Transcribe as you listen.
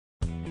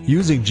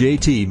Using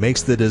JT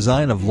makes the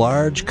design of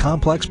large,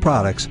 complex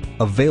products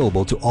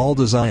available to all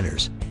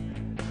designers.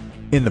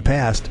 In the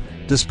past,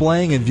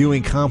 displaying and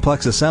viewing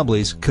complex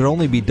assemblies could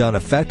only be done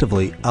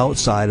effectively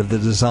outside of the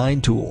design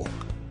tool.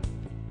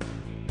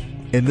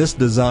 In this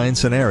design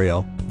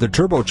scenario, the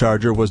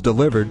turbocharger was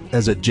delivered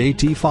as a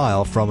JT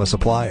file from a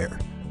supplier.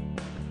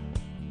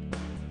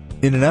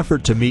 In an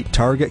effort to meet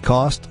target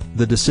cost,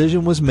 the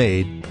decision was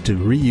made to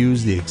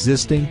reuse the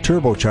existing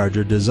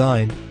turbocharger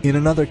design in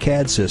another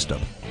CAD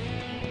system.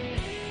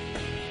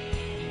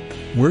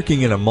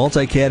 Working in a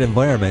multi-CAD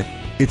environment,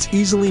 it's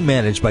easily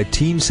managed by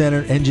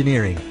Teamcenter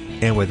Engineering,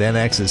 and with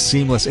NX's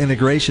seamless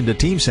integration to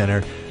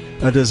Teamcenter,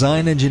 a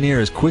design engineer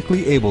is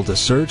quickly able to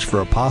search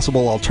for a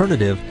possible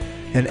alternative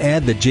and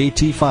add the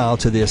JT file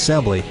to the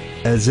assembly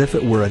as if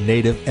it were a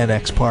native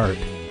NX part.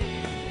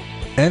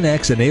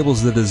 NX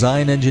enables the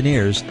design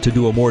engineers to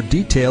do a more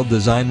detailed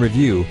design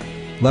review,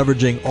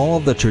 leveraging all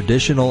of the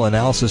traditional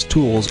analysis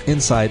tools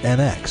inside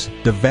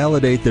NX to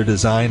validate their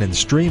design and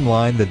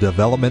streamline the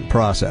development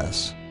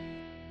process.